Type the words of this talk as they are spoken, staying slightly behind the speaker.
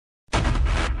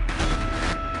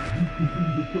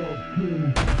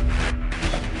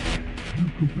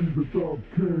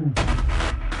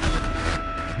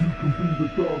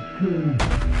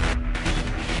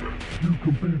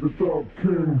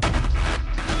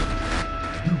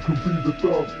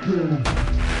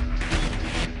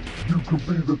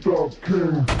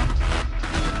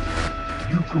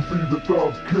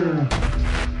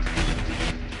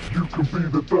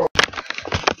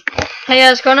Hey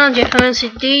guys, what's going on? Jeff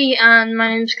MNCD, and my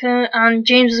name's Kurt, and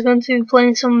James is going to be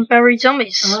playing some Buried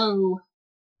Zombies. Hello.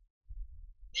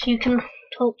 So you can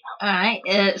talk. Alright,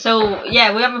 so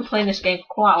yeah, we haven't played this game for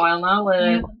quite a while now,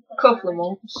 a couple of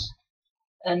months,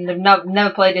 and I've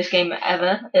never played this game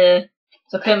ever,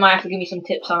 so Kurt might have to give me some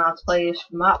tips on how to play this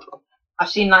map. I've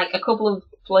seen like a couple of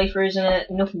playthroughs in it,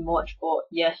 nothing much, but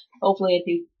yeah, hopefully I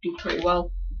do pretty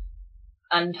well,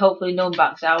 and hopefully no one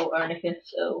backs out or anything,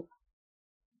 so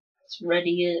let's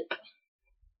ready up.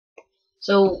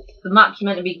 So the map's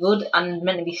meant to be good and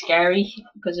meant to be scary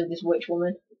because of this witch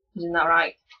woman, isn't that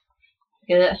right?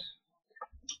 Look at it.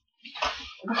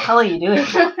 What the hell are you doing?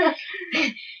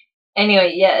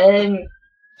 Anyway, yeah,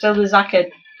 so there's like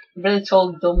a really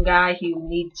tall dumb guy who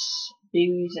needs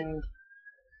booze and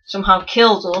somehow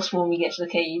kills us when we get to the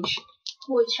cage.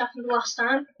 Which happened last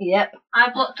time. Yep. I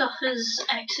blocked off his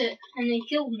exit and he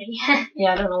killed me.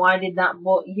 Yeah, I don't know why I did that,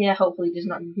 but yeah, hopefully he does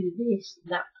not do this.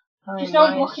 That time. Just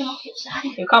don't block him off your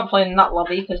side. You can't play in that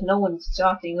lobby because no one's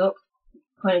starting up.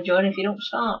 Going to join if you don't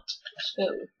start. So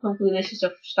hopefully this is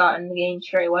starting the game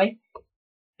straight away.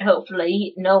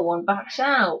 Hopefully no one backs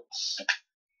out.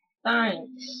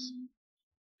 Thanks.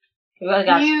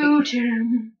 You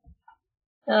too.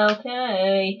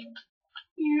 Okay.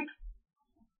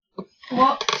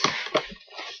 What?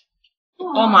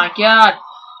 Oh my god.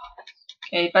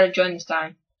 Okay, you better join this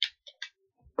time.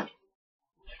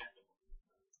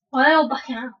 Why are they all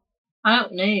backing out? I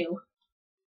don't know.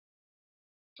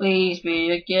 Please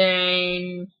be a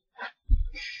game.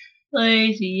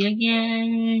 Please be a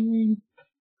game.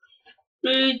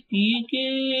 Please be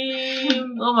a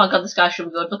game. Oh my god, this guy should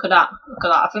be good. Look at that. Look at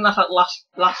that. I think that's like last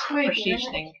prestige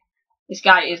thing. This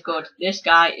guy is good. This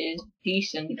guy is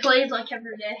decent. He plays like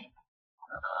every day.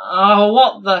 Oh,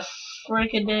 what the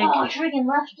frickin' Oh, he friggin'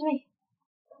 left me.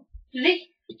 Did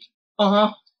he?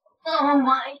 Uh-huh. Oh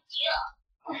my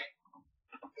god.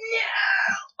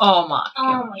 Oh my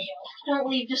Oh god. my god. Don't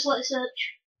leave, just let it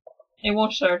search. It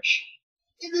won't search.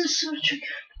 It is searching.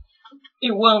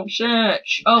 It won't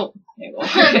search. Oh, it will.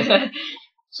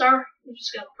 Sorry, we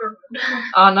just got burned.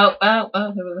 Oh no.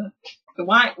 Oh, here we go.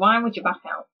 Why would you back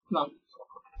out? Come on.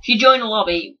 If you join the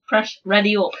lobby, press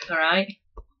ready up, alright?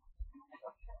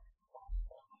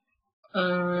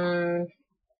 There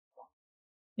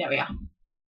we are.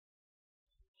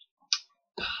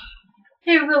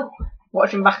 Here we go.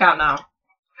 Watch him back out now.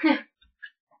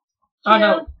 Oh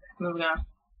no. There we are.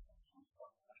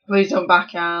 Please don't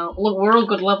back out. Look, we're all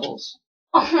good levels.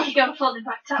 Oh my god, I thought they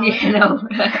backed out. Yeah, no.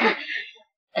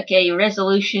 Okay,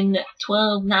 resolution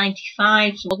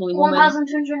 1295. Some ugly woman.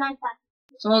 1295.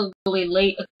 Some ugly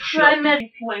late.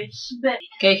 Primary place, but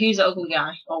Okay, who's the ugly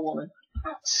guy or woman?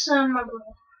 that's my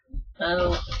brother.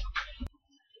 Oh.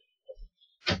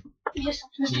 You just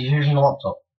have to You're using the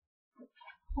laptop.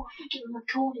 Oh, I think I'm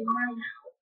recording right now.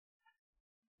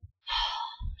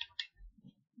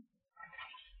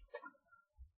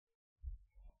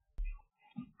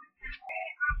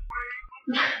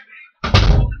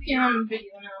 Yeah, I'm on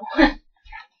video now.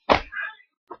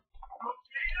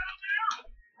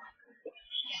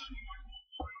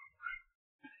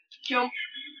 Jump.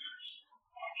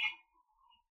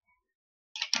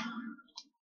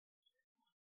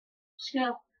 Let's go.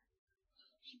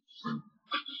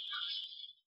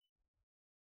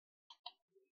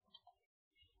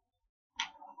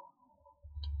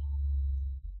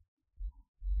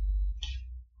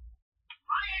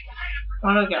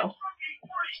 Where do I go?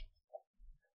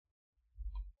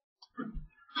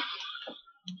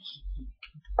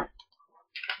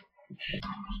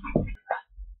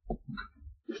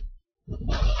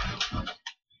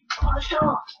 Close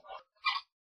door.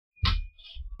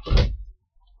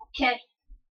 Okay.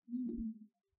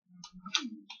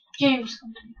 James,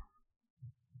 come to me.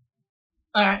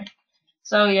 Alright.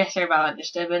 So, yeah, sorry about that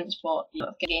disturbance, but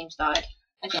let's get the game started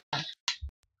again.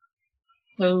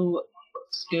 So,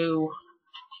 let's go.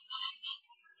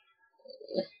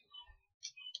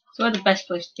 So, where's the best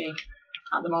place to be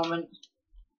at the moment?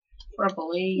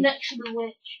 Probably. Next to the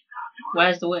witch.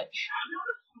 Where's the witch?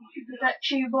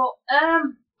 Protect you, but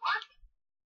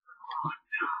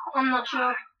I'm not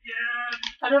sure.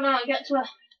 I don't know how to get to her.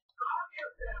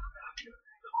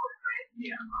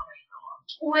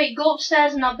 Wait, go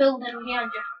upstairs in that building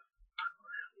behind you.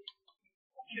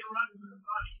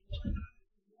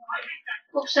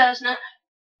 Upstairs now.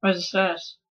 Where's the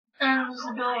stairs? And there's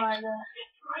the door right there.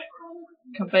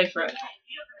 Can pay for it.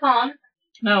 Come on.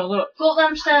 No, look. Go up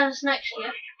them stairs next to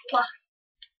you. Left.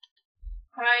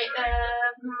 Right,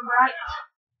 right.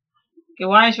 Okay,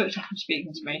 why is Rick Jackson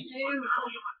speaking to me?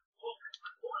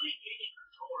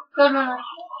 Go no.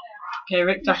 Okay,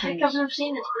 Rick I Jackson. think I've never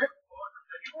seen this bit.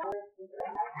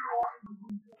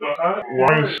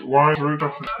 Why is Rick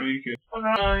Jackson speaking?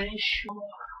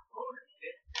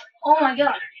 Oh my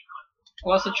god.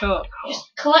 What's the chalk?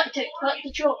 Just collect it. Collect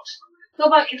the chalks. Go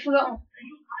back, you forgot one.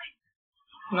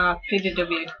 Nah,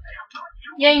 PDW.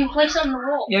 Yeah, you can place it on the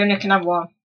wall. You only can have one.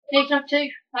 You can have two.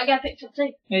 That guy picked up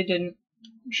two. No, he didn't.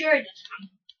 I'm sure he did.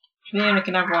 You only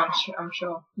can have one, I'm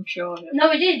sure. I'm sure of it.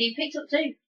 No, he did. He picked up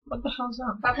two. What the hell's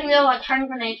that? I think they're like hand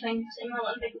grenade things. They might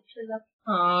let him pick up two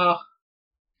though. Oh,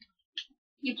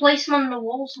 You place them on the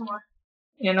wall somewhere.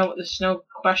 you know what? There's no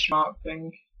question mark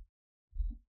thing.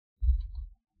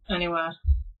 Anywhere.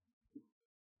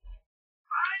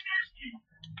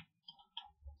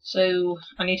 So,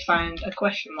 I need to find a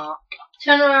question mark.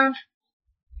 Turn around.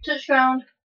 Touch ground.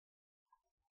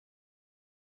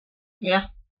 Yeah?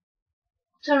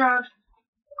 Turn around.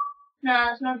 Nah,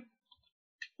 there's none.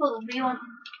 Well, there'll be one.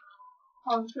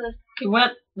 Oh, good. Okay,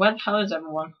 where the hell is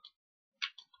everyone?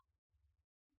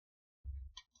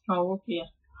 Oh, up here.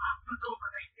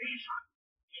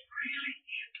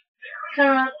 Turn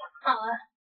around. Oh, there.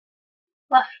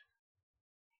 Left.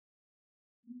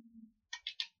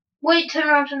 Wait, turn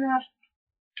around, turn around.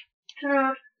 Turn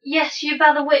around. Yes, you're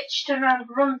by the witch. Turn around.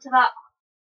 Run to that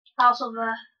house over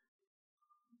there.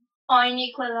 Oh, you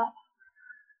need to clear that.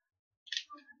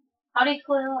 How do you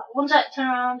clear that? One sec, turn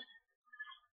around.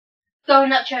 Go in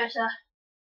that church there.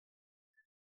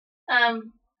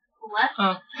 Left.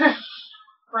 Oh.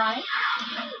 Right.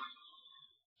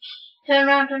 Turn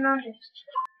around, Jason.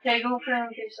 Okay, go for him,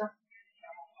 Jason.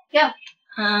 Go.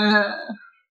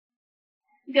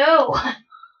 Go.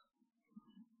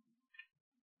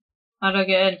 How do I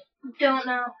get in? Don't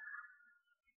know.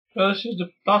 That's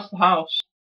the house.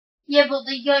 Yeah, but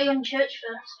they got you in church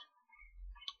first.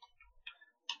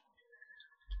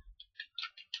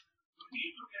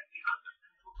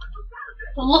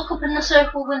 So look up in the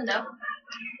circle window.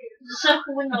 There's a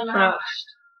circle window now. First.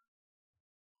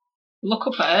 Look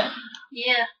up at it.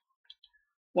 Yeah.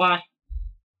 Why?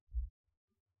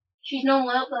 She's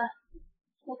normally up there.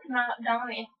 Looking down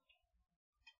at you.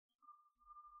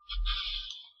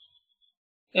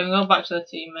 Yeah, we're going back to the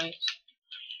teammates.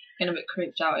 Getting a bit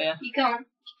creeped out here. You can't.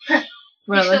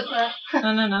 Really? You're stuck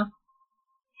there. No.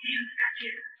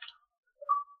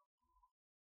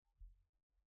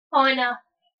 Oh, I know.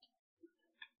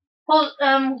 Hold,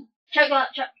 check that,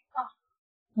 check. Oh.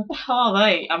 What the hell are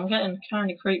they? I'm getting kind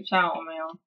of creeped out on my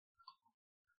own.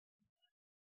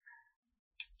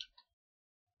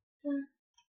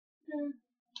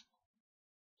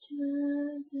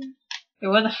 Okay,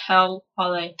 where the hell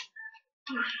are they?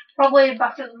 Probably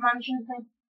back at the mansion thing.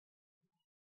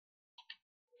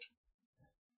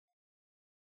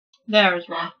 There is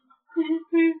one.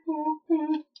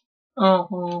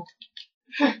 Oh.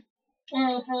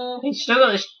 He's still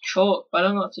got this chalk, but I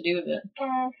don't know what to do with it.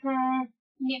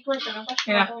 You need to place another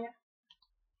question Yeah. mark on it.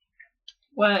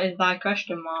 Where is thy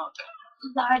question mark?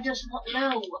 I just not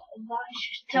know.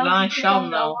 Thy shall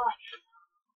know.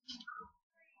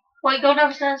 Wait, go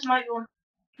downstairs, might be one.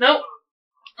 Nope.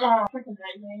 Oh, freaking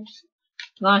bad names.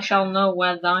 Thou shalt know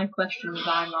where thy question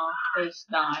thy mark is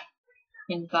thy,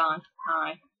 in thy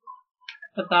eye,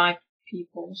 for thy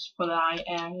peoples, for thy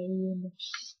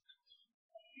aims.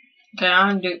 Okay,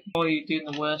 I'm doing. Oh, you're doing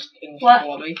the worst in this What?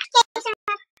 body.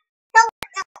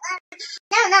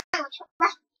 No.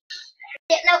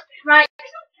 Yeah, no, right.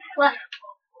 Left.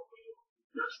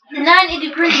 90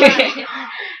 degrees.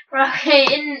 Right,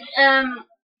 in,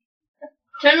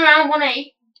 turn around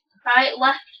 180. Right,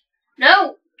 left.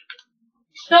 No!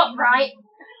 Stop, right.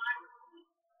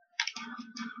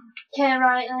 Okay,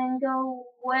 right, then go.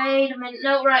 Wait a minute.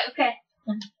 No, right, okay.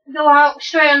 Go out.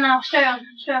 Straight on now. Straight on.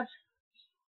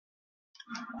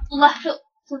 Left up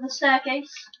to the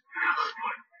staircase.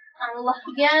 And left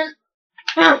again.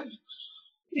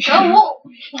 Go up!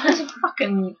 There's a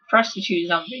fucking prostitute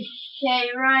zombie. Okay,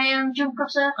 right, jump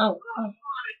across there. Oh.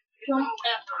 Jump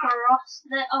across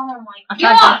there. Oh my I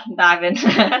god! tried diving.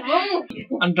 Wrong.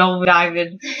 I'm double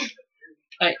diving.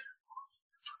 Right.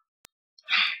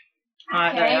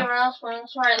 Alright, Okay, there we where else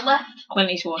wins? Right, left.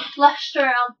 Clint Eastwood. Left straight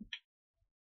on.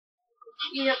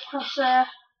 Yep, across there.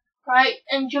 Right,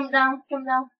 and jump down.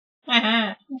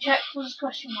 And check for the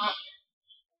question mark.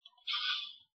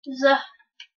 There's a...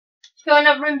 Go in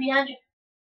that room behind you.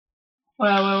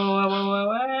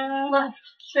 Where? Left.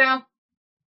 Straight on.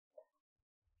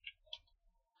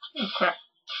 Oh crap.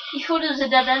 You thought it was a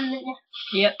dead end, didn't you?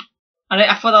 Yep.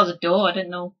 I thought that was a door, I didn't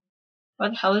know.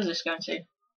 Where the hell is this going to?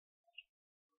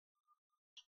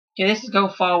 Yeah, this is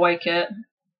going far away, Kurt.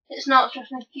 It's not,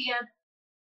 trust me. You can.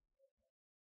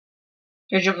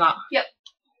 You jump that? Yep.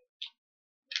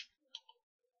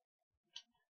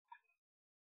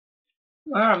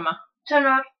 Where am I? Turn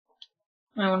around.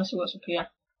 I want to see what's up here.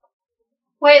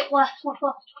 Wait, left.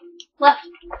 Left.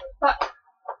 Back.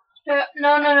 Straight.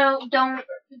 No, don't.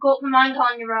 Go up the mine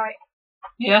on your right.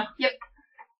 Yeah? Yep.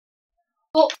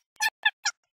 Up.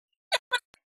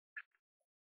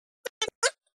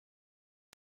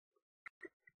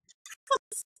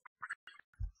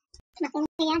 Nothing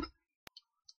again.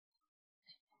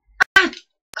 Ah!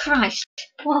 Christ.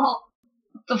 What?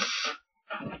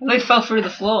 They fell through the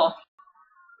floor.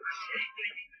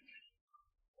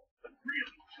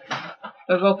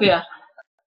 We'll go up here.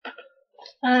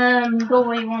 Go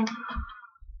where you want.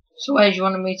 So where do you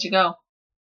want me to go?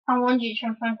 I want you to try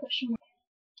and find a question mark.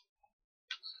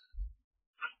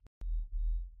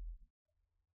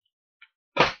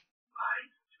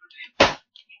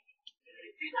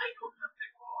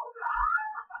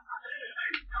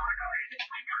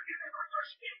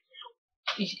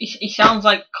 He sounds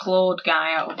like Claude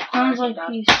guy out of Sounds like Dad.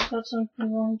 he's got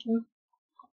something wrong with him.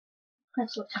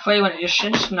 Let's look. I thought you went to just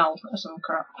smell or some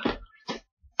crap.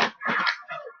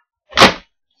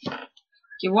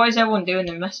 Okay, what is everyone doing?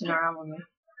 They're messing around with me.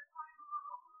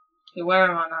 Okay, where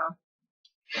am I now?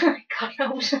 God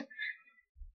knows.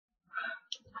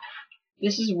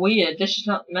 This is weird. This is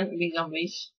not meant to be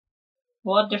zombies.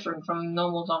 What different from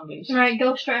normal zombies? Right,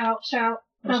 go straight out.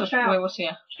 What's Straight out. wait, what's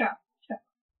here? Straight out.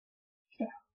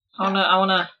 I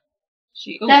wanna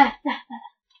see. Ooh, There.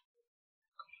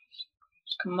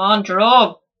 come on,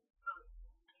 Jerome.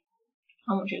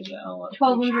 How much is it? Oh, what?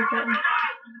 1200.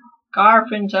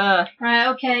 Carpenter. Right,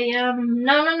 okay, no.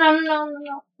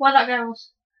 Where that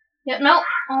goes? Yep, no.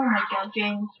 Oh my god,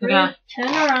 James. Really? Yeah.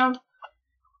 Turn around.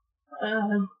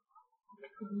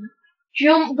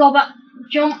 Jump, go back.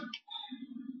 Jump.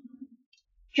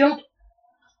 Jump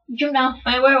down.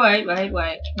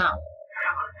 Wait. Now.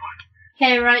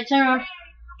 Okay, right, turn around.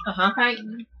 Right,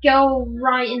 go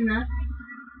right in there.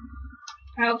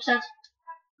 Right, upstairs.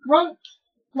 Run.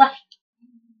 Left.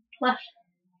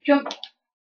 Jump.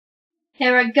 Okay,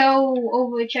 right, go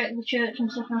over, check the church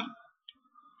and stuff now.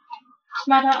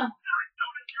 Smart out.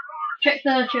 Check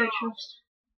the church first.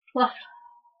 Left.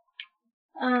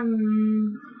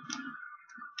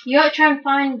 You gotta try and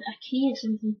find a key or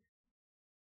something.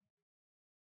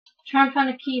 Try and find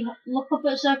a key. Look up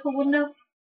at a circle window.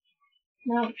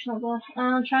 No, it's not there.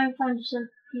 Try and find a circle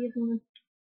key or something.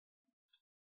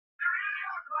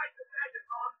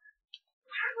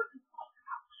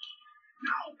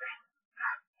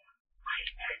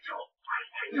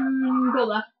 Go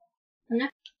there. No.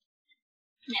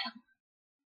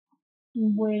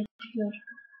 Wait, good.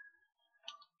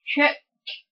 Check.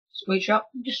 Sweet shop.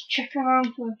 Just check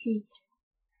around for a key.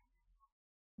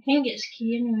 I think it's a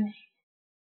key anyway.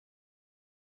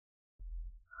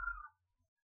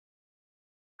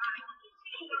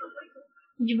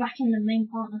 You're back in the main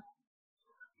partner.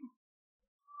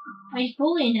 Are you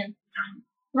bullying him?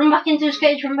 Run back into his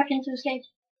cage, You're not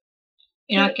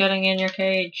getting in your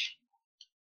cage.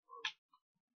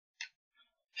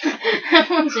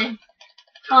 Everyone's in.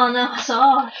 Oh no, I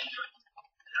saw it.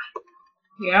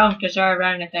 You don't deserve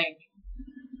anything.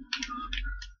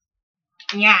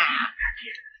 Yeah.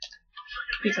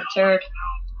 Piece of turd.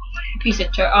 Oh,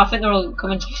 I think they're all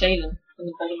coming to save him from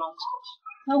the bully monsters.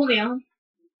 Hold me on.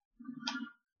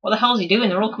 What the hell is he doing?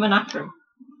 They're all coming after him.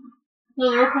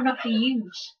 No, they're opening up for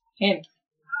yous. Him.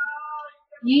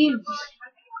 Yous.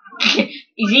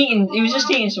 He's eating. He was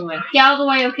just eating something. Get out of the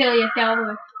way, I'll kill you. Get out of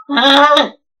the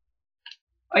way.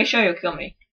 Are you sure you'll kill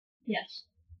me? Yes.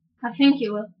 I think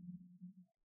you will.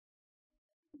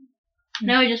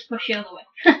 No, just push you out of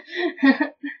the way.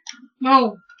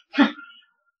 No.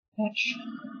 Bitch.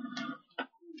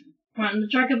 Right, and the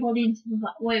drag your body into the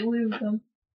wait, we were going.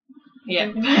 Yeah.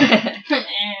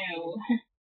 Ew.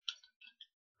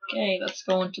 Okay, let's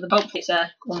go into the boat, please.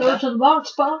 Go to the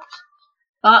box.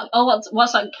 Oh,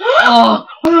 what's that? Oh!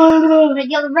 They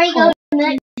got the ray gun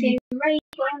next to ray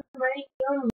gun.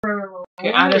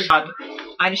 Okay, I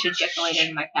just ejaculated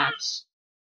in my pants.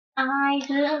 I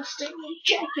just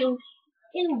ejaculated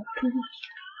in my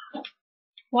pants.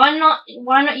 Why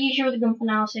not use your other gun for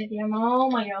now, save the ammo? Oh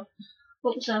my god.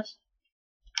 What was that?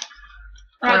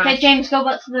 Right, okay, James, go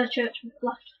back to the church.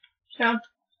 Left. Down.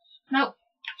 No.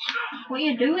 What are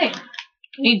you doing? I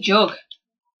need jug.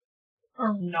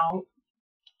 Oh no.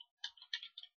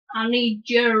 I need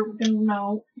you to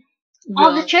know.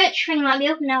 Oh, the church thing might be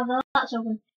open now, though. That's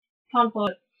open. Can't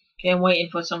afford it. Okay, I'm waiting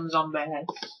for some zombie heads.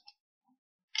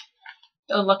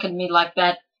 Don't look at me like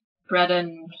that, Bread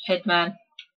and Hitman.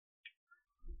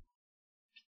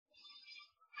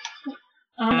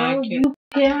 I know you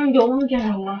can go on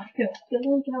camera. Go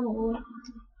on camera.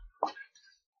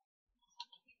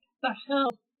 What the hell?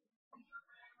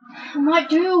 What am I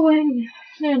doing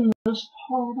in this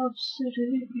part of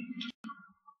city?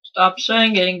 Stop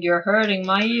singing, you're hurting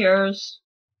my ears.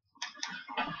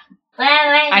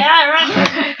 I'm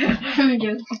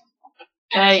joking.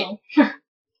 Hey,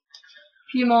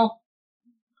 Few more.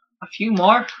 a few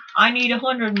more? I need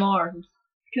 100 more.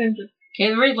 200. Okay,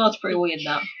 the reload's pretty weird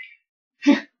now.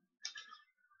 Okay,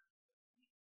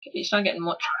 it's not getting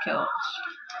much kills.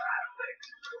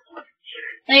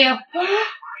 There you go.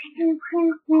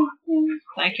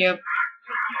 Thank you.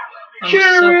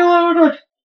 Reloaded.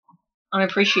 I'm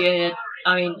appreciated.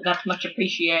 I mean, that's much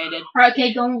appreciated. Right,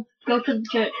 okay, go to the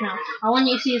church now. I want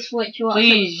you to see a switch.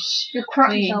 Please. You'll crap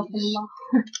please. yourself in the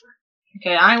mouth.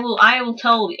 Okay, I will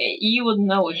tell you would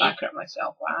know if I crap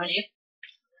myself, aren't you?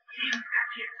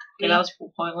 Okay, that was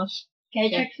pointless.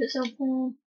 Okay, check if it's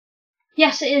open.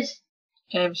 Yes, it is.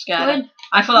 Okay, I'm scared. Good.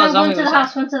 I thought that was No, zombie. go to the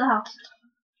house, go to the house.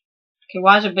 Okay,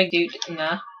 why is there a big dude in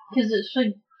there? Because it's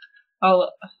food. Oh,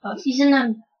 that's... He's in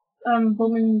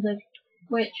bumming the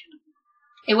witch.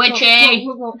 Hey, witchy!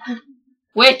 Go.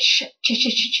 Witch!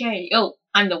 Ch-ch-ch-ch. Oh,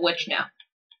 I'm the witch now.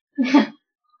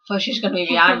 So she's gonna be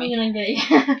behind me. Gonna get you.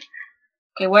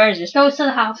 Okay, where is this? Go to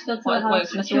the house, go to the house. Wait,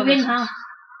 can I see She'll what be in this the is? house.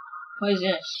 What is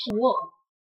this? What?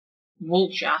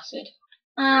 Mulch acid.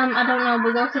 I don't know,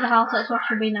 but go to the house, that's what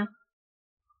she'll be now.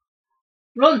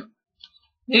 Run!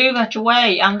 Move out your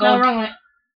way, I'm No, going wrong way.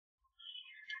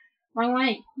 Wrong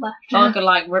way. Left. so I could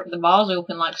like rip the bars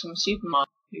open like some Superman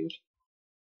dude.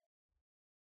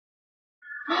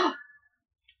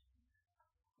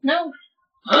 No.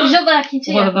 He's up there, I can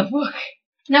see What him. the fuck?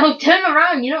 No, turn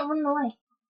around, you don't run away.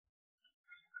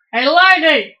 Hey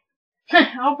lady!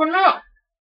 Open up!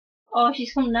 Oh,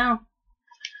 she's come down.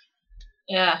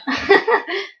 Yeah.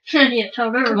 Yeah,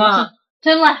 told her. Come on.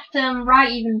 Turn left,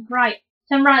 right even, right.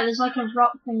 Turn right, there's like a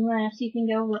rock thing there, so you can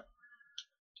go over it.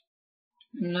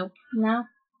 Nope. No?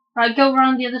 Right, go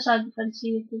around the other side of the fence,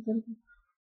 see if there's anything.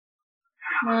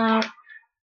 No.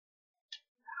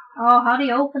 Oh, how do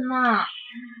you open that?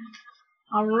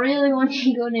 I really want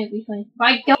you to go near me, please.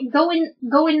 Right, go in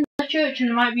the church and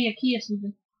there might be a key or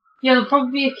something. Yeah, there'll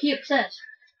probably be a key upstairs.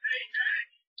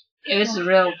 Yeah, this is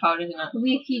real power, isn't it? There'll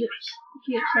be a key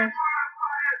upstairs.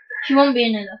 She won't be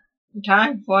in it though.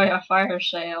 Time for a fire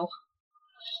sale.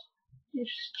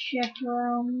 Just check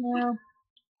around now.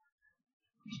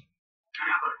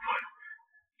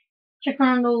 Check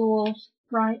around all the walls.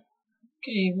 Right.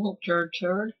 Okay, well, turd.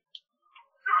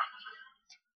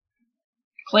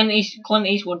 Clint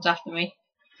Eastwood's after me.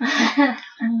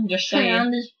 Just saying.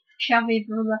 And his shabby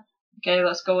brother. Okay,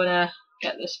 let's go and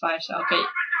get this fire sale. Okay.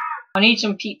 I need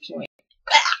some peeps with me.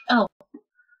 Oh.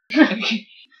 Okay.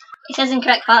 It says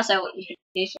incorrect part, so you should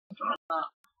Do something like that.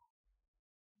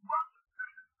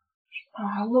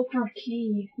 Oh, look for a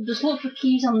key. Just look for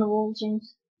keys on the wall,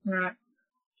 James. Right.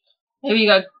 Maybe you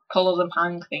gotta colour them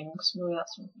hang things. Maybe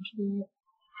that's something to do with it.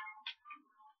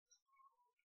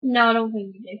 No, I don't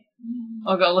think you do.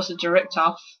 I've got to listen to Ripped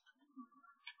Off.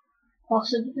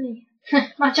 Possibly.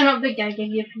 Imagine what big guy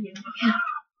gave you for you.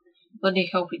 Bloody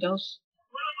hope he does.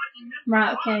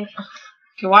 Right, okay.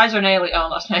 Okay, why is there an alien? Oh,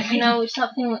 that's nice. No, it's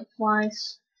that thing that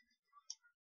flies.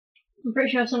 I'm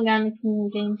pretty sure some guy in the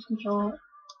game's control it.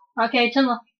 Okay, turn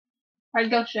left. Right,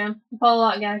 go Sam. Follow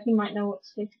that guy, he might know what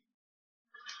to do.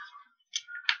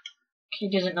 He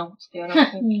doesn't know what to do, I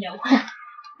don't think. No.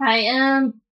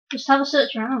 Right, just have a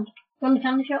search around. Go in the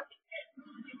candy shop.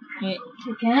 Yeah.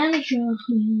 The candy shop.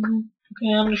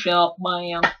 Candy shop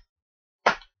man.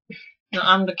 No,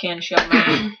 I'm the candy shop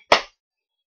man.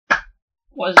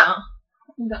 What is that?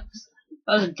 That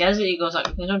was a desert eagle.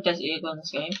 Like, there's no desert eagle in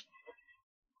this game.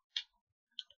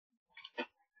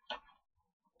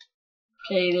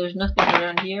 Okay, there's nothing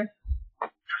around here.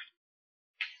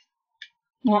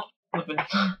 What? Nothing.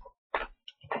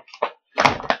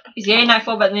 Is the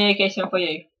A94 better than the AK-7 for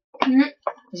you?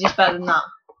 Is this better than that?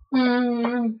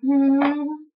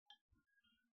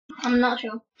 I'm not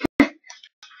sure.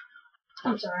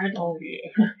 I'm sorry. Oh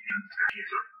yeah.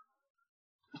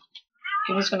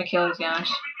 You're just gonna kill these guys.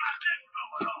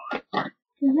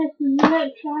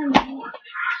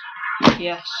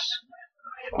 Yes.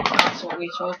 That's what we're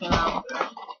talking about.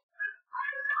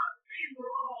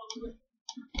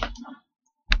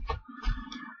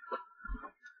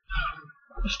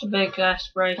 Just a big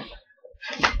spray.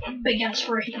 Big ass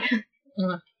free.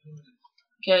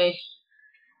 Okay.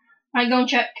 Right, go and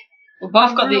check. We've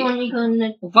both got Everyone you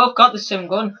gonna- we've both got the same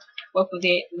gun. Both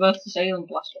the Salem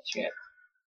blaster strip.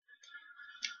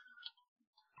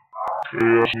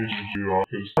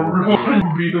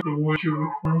 Everyone beat up the Witcher with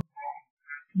fun.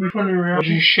 Be funny around.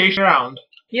 Just chase around.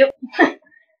 Yep.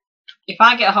 If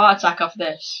I get a heart attack off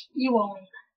this, You won't.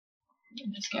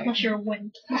 I'm just scared. Unless you're a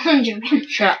wimp. I'm joking.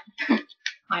 Shut up.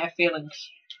 I have feelings.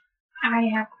 I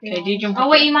have. Okay, do you jump Oh up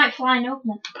wait, there? you might fly and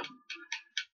open it.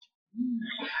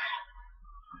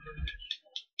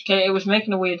 Okay, it was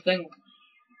making a weird thing.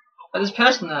 But there's a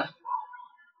person there.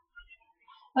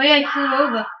 Oh yeah, he flew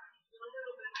over.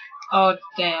 Oh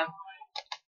damn.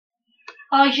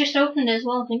 Oh, he just opened it as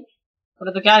well, I think. What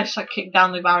did the guy just like kick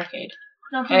down the barricade?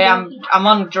 No, Hey, I'm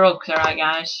on drugs, alright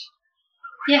guys.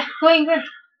 Yeah, go in, go in.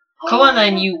 Come on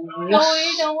then, you Oh, wuss.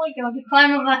 oh my god.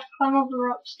 Climb over there. Climb over the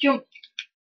rocks. Jump.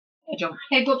 I jump.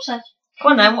 Okay, go upstairs.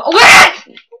 Come on then. What?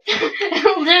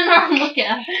 Turn around and look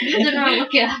at her. Turn around and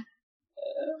look at her.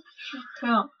 Come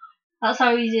on. That's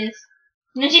how easy it is.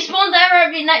 And then she spawns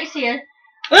directly next to you.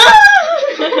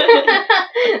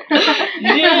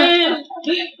 Yeah.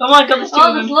 Oh my god, there's two Oh,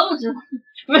 of there's them. loads of them.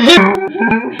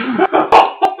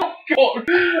 God.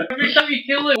 Every time you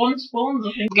kill it, one spawns,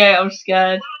 I think. Okay, I'm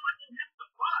scared.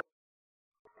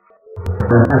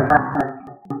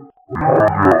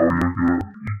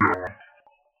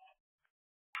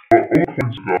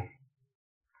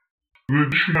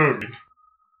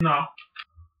 No.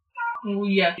 Oh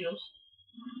yeah, he does.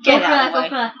 Go Get for out that, of go the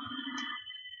for way. that.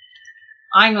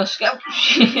 I'm a scared.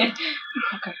 Okay.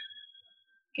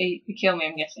 Okay, you kill me,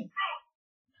 I'm guessing.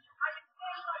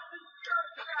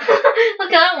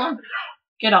 Look at that one.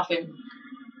 Get off him.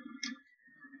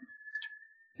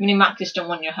 Mini Mactis don't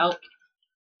want your help.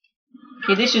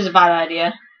 Okay, this was a bad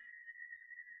idea.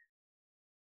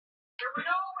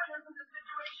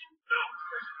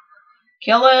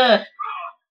 Kill her!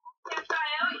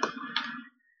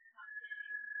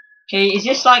 Okay, is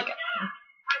this like...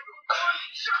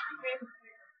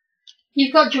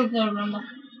 You've got juggler, remember?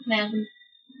 Maybe.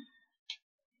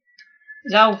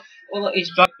 Is that... Oh look,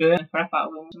 he's back burning crap out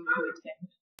of him. Some weird thing.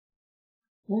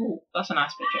 Ooh, that's a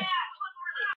nice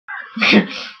picture.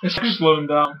 It's just slowing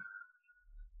down.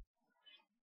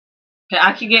 Okay,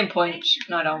 I keep getting points.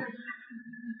 No, I don't.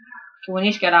 Okay, we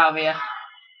need to get out of here.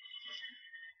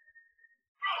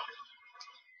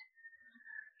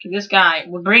 Okay, this guy,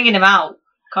 we're bringing him out.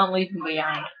 Can't leave him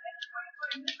behind.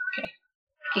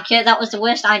 Okay, that was the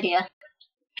worst idea.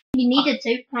 You needed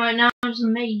to. Right now, as a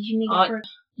mage, you need Oh. it for...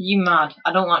 You mad?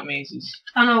 I don't like mazes.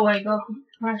 I know where you go.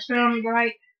 Right, turn on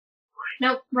right.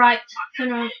 Nope, right.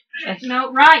 Turn on. Yes.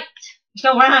 No, right. It's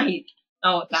not right.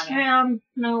 Oh, damn Straight it. on.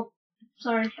 No.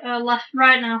 Sorry. Left.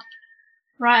 Right now.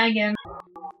 Right again.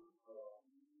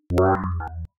 Left.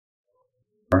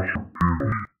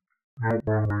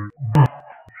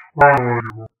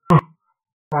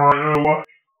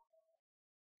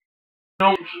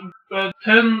 No,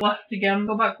 turn left again.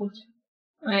 Go backwards.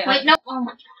 Wait, Wait, no. Oh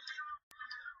my.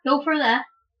 Go through there.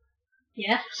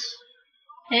 Yes.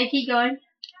 Okay, keep going.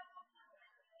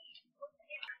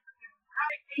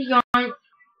 Keep going.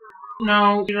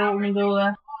 No, you don't want me to go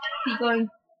there. Keep going.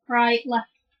 Right, left.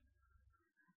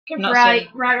 I'm not Right,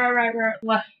 saying- right.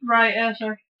 Left, right,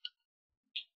 sorry.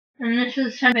 And this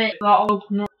is the bit. That'll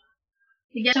open up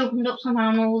It gets opened up somehow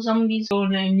and all the zombies go.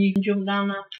 and then you can jump down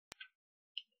there.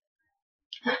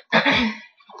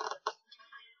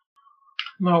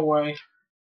 No way.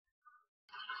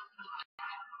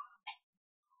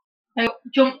 Hey,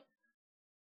 jump.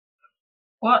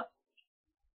 What?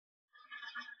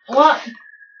 What?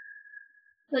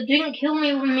 That didn't kill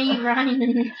me with me, Ryan,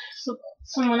 and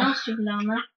someone else jumping down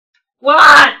there.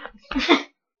 What?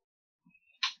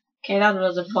 Okay, that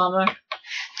was a bummer.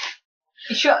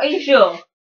 Are you sure?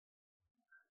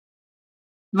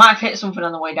 Might have hit something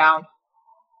on the way down.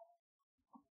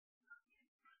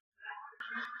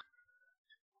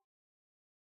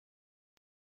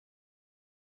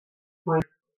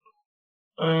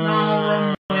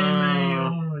 Oh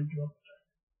my god.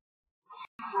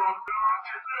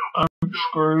 I'm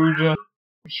screwed. I'm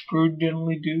screwed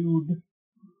diddly dude.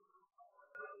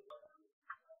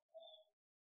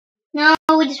 No,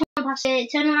 we just went past it.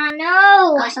 Turn around. No!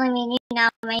 Oh, it's only me and you now,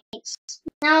 mates.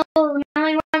 No, now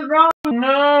we went wrong.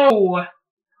 No!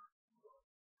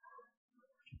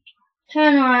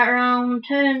 Turn right around,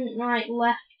 turn right,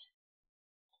 left.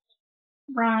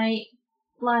 Right,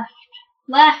 left.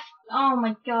 Left! Oh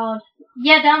my god.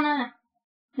 Yeah, down there.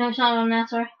 No, it's not down there,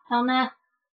 sorry. Down there.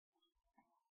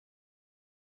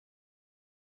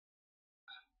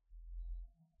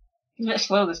 He's a bit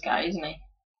slow, this guy, isn't he?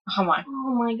 Oh my.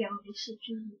 Oh my god, it's such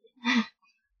a...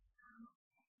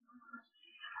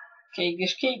 Okay,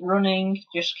 just keep running.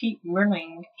 Just keep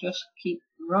running. Just keep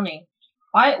running.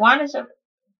 Why does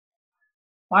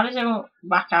everyone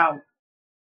back out?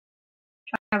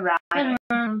 Try to ride.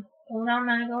 Go down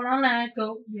there,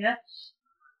 go. Yes.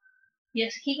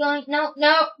 Yes, keep going. No,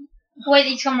 no. Wait,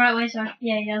 he's come right way, sorry.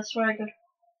 Yeah, that's very good.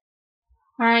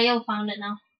 Alright, you'll find it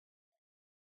now.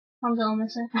 I'm still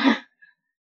missing.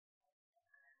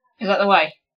 Is that the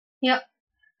way? Yep.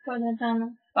 Go down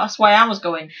there. That's the way I was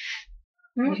going.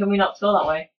 Hmm? You told me not to go that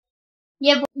way.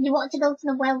 Yeah, but you want to go to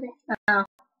the well. Oh.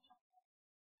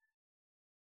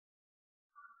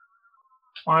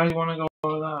 Why do you want to go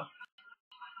over there?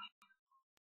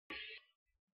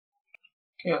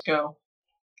 Okay, let's go.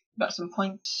 Got some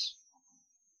points.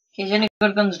 Okay, is there any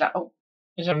good guns down? Oh.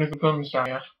 Is there any good guns down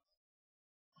here?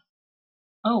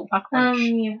 Oh, back punch.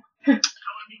 Yeah.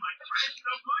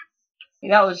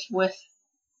 That was with...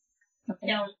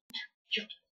 Yeah.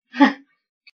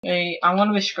 Hey, I'm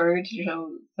gonna be screwed, so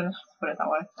I'm gonna put it that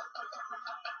way.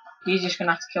 He's just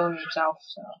gonna have to kill him himself,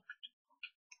 so...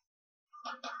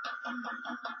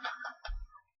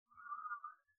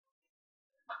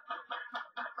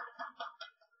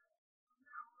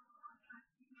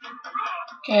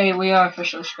 Okay, we are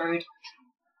officially screwed.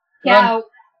 Get out.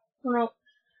 Run up.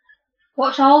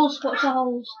 Watch the holes, watch the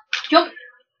holes. Jump!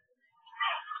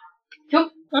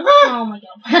 Jump! Oh my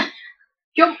god.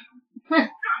 Jump!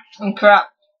 I'm crap.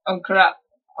 I'm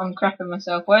crapping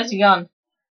myself. Where's he gone?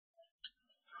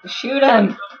 Shoot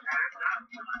him!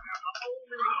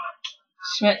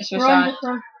 Suicide. Run, just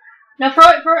run. No, throw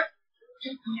it, throw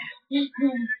it!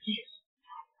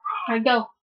 Alright, go.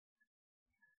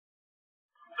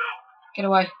 Get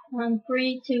away. 1,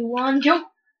 3, 2, 1, jump!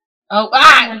 Oh, Oh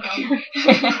my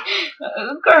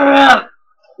ah! Crap!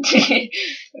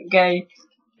 Okay,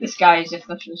 this guy is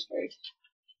officially screwed.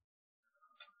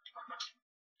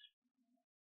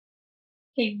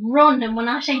 Okay, run, and when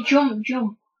I say jump,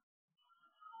 jump.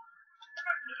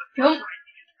 Jump!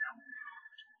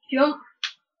 Jump!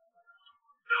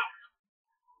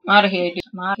 I'm out of here, dude.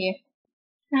 I'm out of here.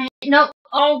 No!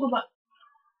 Oh, go back.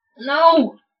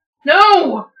 No!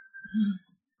 No!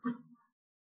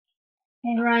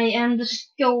 Okay, right, and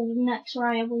just go next,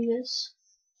 right, I believe it is.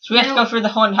 So we have to go through the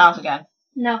haunted house again.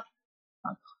 No.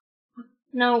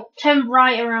 No, turn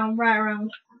right around, right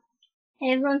around.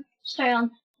 Hey, run. Stay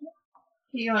on.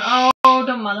 Keep going. Oh,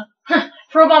 don't matter.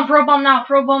 Throw a bomb now,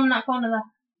 throw a bomb in that corner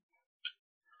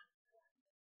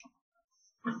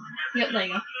there. Yep, there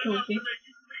you go. Cool, see.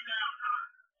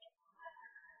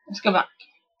 Let's go back.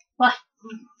 What?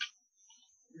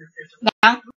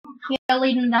 Down. Yeah,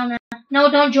 lead them down there. No,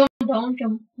 don't jump, don't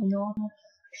jump. No.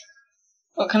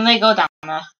 But can they go down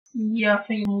there? Yeah, I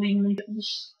think I'm leaving them.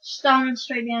 Just stand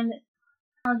straight behind it.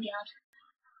 Oh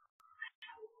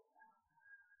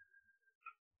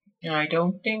god. I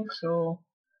don't think so.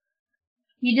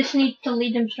 You just need to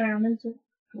lead them straight on into it.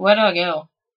 Where do I go?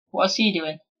 What's he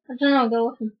doing? I don't know, go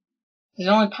with him. There's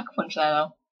only pack punch there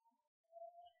though.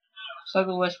 So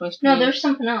we're supposed to No, do. there's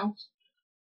something else.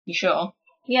 You sure?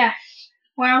 Yes.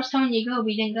 Where I was telling you to go,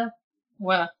 but you didn't go.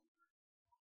 Where?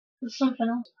 There's something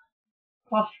else.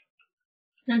 Off.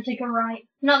 Then take a right.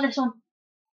 Not this one.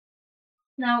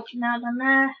 No, not down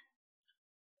there.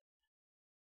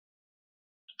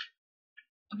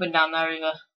 I've been down there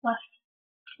either. Left.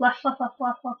 Left, left, left,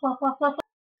 left, left, left, left, left.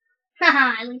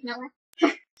 Haha, I leave nowhere.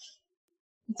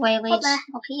 Where it leads? there.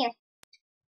 Up here.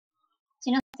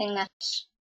 See nothing there.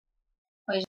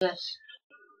 What is this?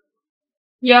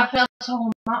 Yeah, that's a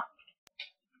whole map.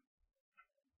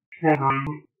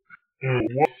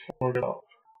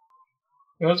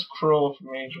 Let's crawl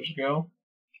from ages ago.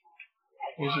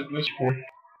 Is it this way?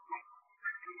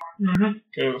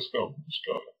 Okay, let's go. Let's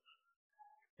go.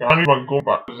 I need to go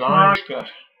back because I'm scared.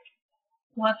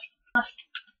 Left, left.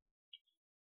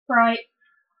 Right.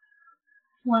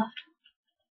 Left.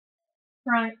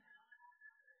 Right.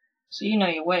 So you know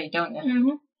your way, don't you?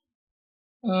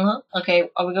 Mm-hmm. Okay,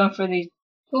 are we going through these?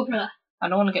 Go for that. I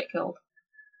don't want to get killed.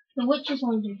 The witches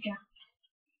won't do jack.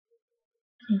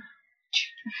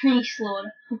 He slowed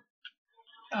it.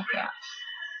 Okay.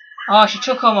 Oh, she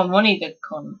took all my money, the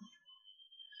cunt.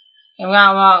 Okay,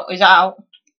 I'm out. Is that out?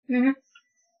 Mm-hmm.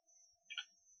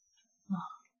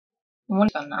 My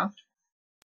money's gone now.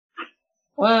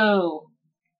 Whoa.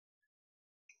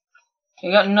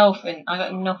 You got nothing. I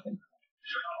got nothing.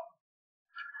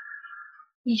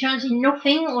 You trying to say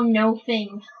nothing or no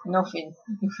thing? Nothing.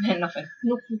 Nothing.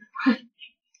 Nothing.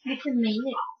 I can mean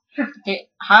it. Okay,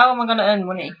 how am I gonna earn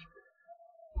money?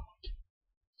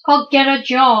 It's called get a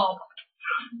job.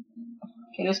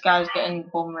 Okay, this guy's getting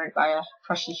bum raped by a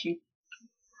prostitute.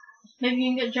 Maybe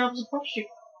you can get jobs as a prostitute.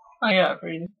 Oh yeah,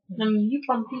 really. Then you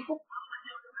bum people.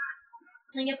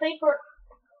 And get paid for it.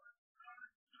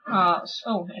 It's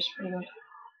pretty good.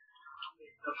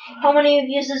 How many of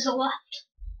yous is it left?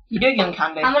 You do give him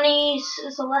candy. How many is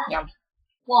it left? Yeah.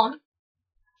 One.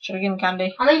 Should we give him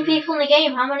candy? How many people in the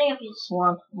game? How many of yous?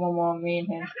 One more, me and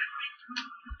him.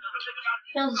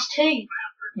 No, there's two.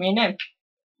 Me and him.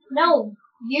 No,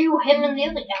 you, him, and the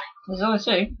other guy. There's only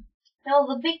two. No,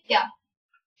 the big guy.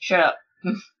 Shut up.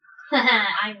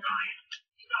 I know.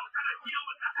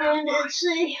 And it's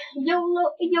a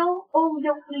YOLO, yo, oh,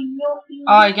 yo, yo, yo.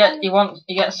 Oh,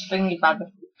 he gets thingy bad with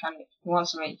candy. He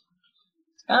wants me.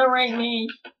 It's gonna rape me.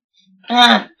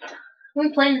 Ah. We've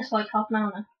been playing this for like half an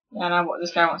hour now. Yeah, I know what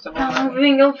this guy wants to How long have run. we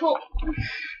been going for?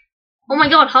 Oh my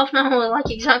god, half an hour, like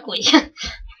exactly.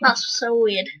 That's so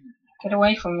weird. Get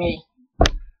away from me.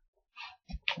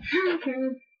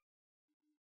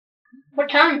 What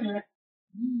time is it?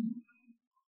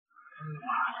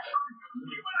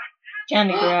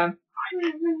 Candy Graham.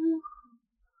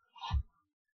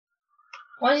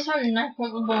 Why is he throwing a knife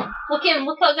on the ball? Look at him,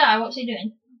 look at that guy, what's he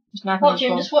doing? He's knifing Watch his him,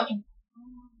 ball. just watch him.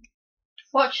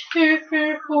 Watch.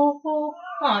 Oh,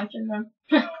 I didn't run.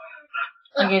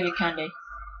 I gave you candy.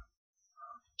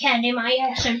 Candy my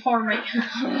ass and for me.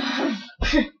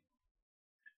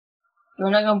 We're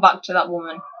not going back to that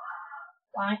woman.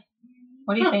 Why?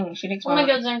 What do you think? She thinks Oh my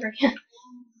god, it's angry.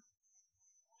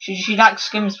 She likes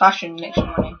Skims fashion next to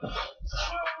money.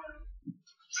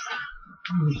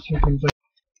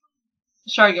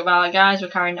 Sorry about that, guys. We're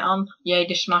carrying it on. Yeah, he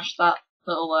just smashed that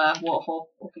little waterfall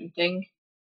looking thing.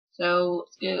 So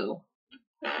let's go.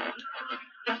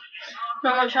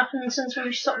 Not much happened since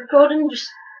we stopped recording. Just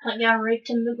like the guy raped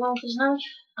him with his knife.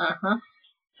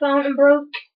 Fountain broke.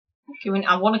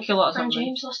 I want to kill that And zombie.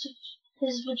 James lost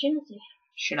his virginity.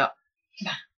 Shut up.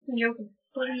 I'm joking.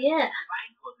 But yeah.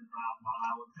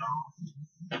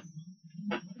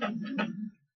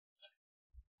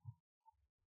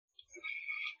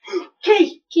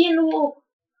 Key! Key in the wall!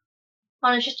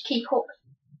 Oh, it's just a key hook.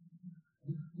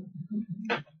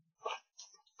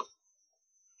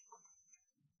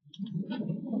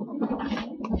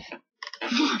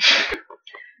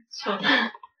 So,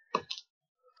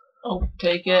 Oh,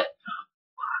 take it.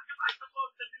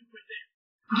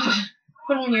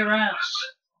 put it in your ass.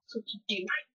 That's what you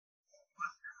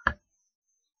do.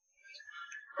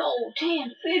 Oh, damn,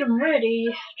 feed 'em ready.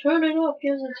 Turn it up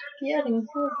because it's getting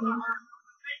heavy.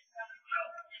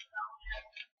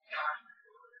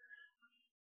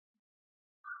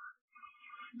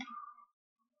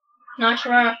 Nice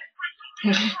rack.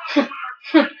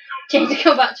 James,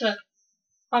 go back to it.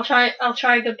 I'll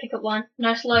try a good pickup line.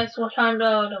 Nice legs, what time do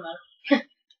I don't know.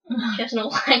 She has no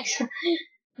legs.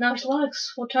 Nice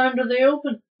legs, what time do they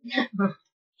open?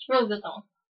 It's real good though.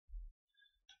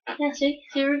 Yeah, see,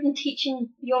 you're even teaching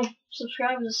your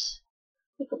subscribers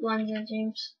pickup lines there,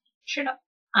 James. Shut up.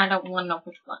 I don't want no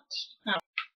push buttons. No.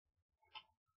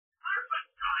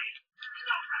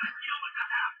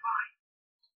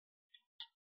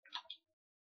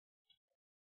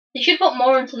 They should put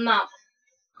more into the map.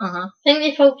 Uh-huh. I think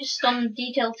they focused on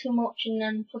detail too much and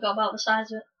then forgot about the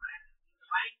size of it.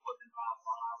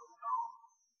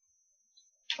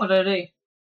 What do I do?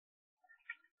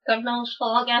 God knows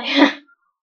for that guy.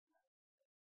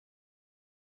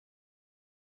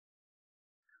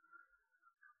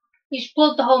 He's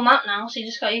explored the whole map now, so you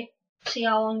just gotta see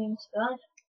how long you can survive.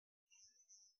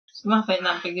 The map ain't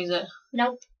that big, is it?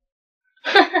 Nope.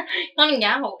 Not even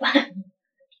get out.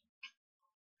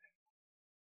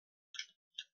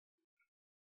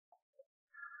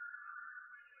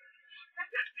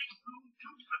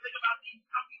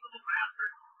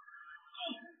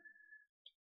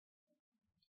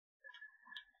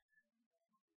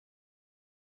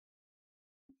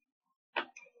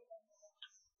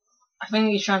 I think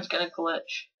he's trying to get a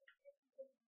glitch.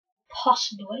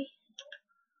 Possibly.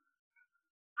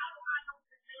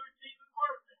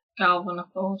 Galvin,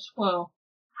 of course. Well,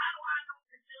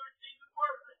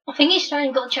 I think he's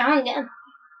trying to glitch out again.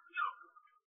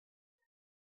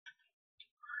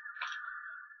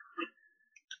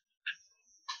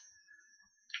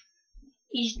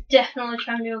 He's definitely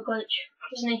trying to do a glitch,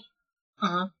 isn't he?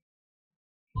 uh-huh.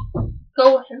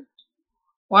 Go with him.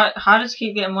 Why? How does he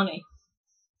keep getting money?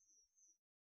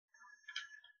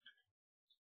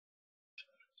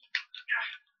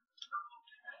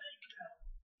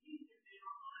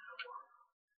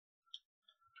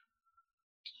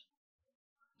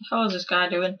 How is this guy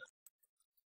doing?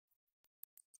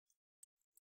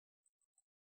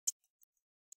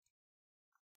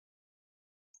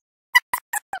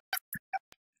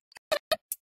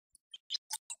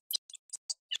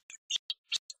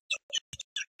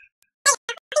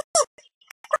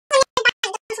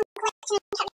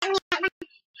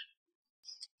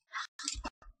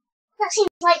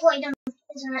 like what he done,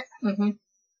 isn't it? Mhm.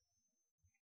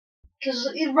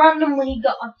 Because randomly he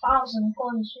got 1,000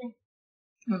 coins.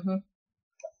 Mhm.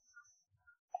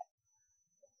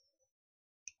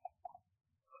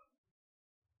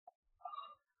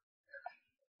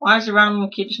 Why is the random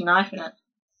kid just knifing it?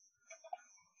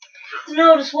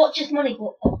 No, just watch his money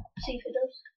go up. See if it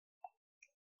does.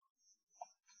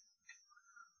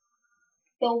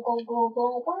 Go, go, go,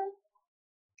 go, go.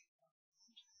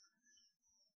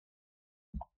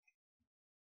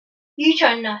 You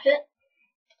try and knife it.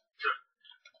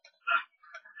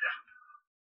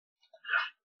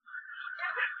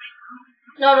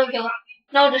 No, don't kill her.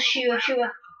 No, just shoot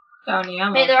her. Down the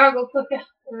ammo. Make the arrow go quicker.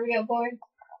 Or we get boring.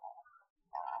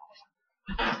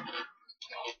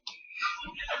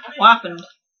 What happened?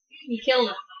 You killed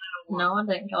her. No, I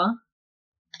didn't kill her.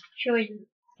 Sure you didn't.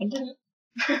 I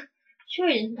didn't. Sure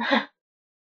you didn't.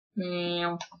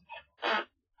 Yeah.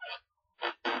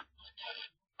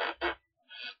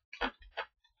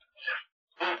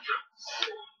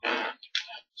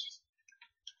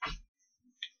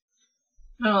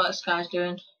 I don't know what this guy's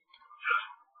doing.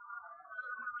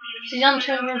 She's on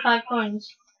 205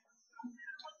 coins.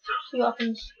 See what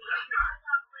happens.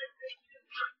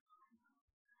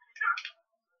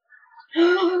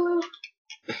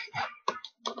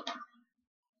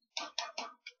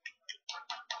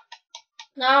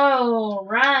 No,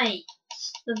 right.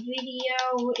 The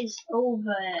video is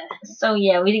over. So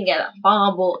yeah, we didn't get that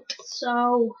far, but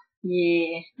So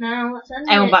yeah. now let's end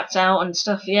Everyone it. backed out and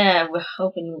stuff. Yeah, we're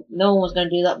hoping no one was gonna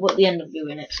do that, but they ended up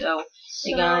doing it. So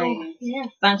hey guys, yeah.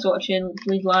 thanks for watching.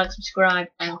 Please like, subscribe,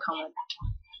 and comment.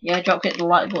 Yeah, drop hit the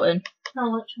like button.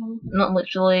 How much more? Not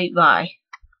literally. Bye.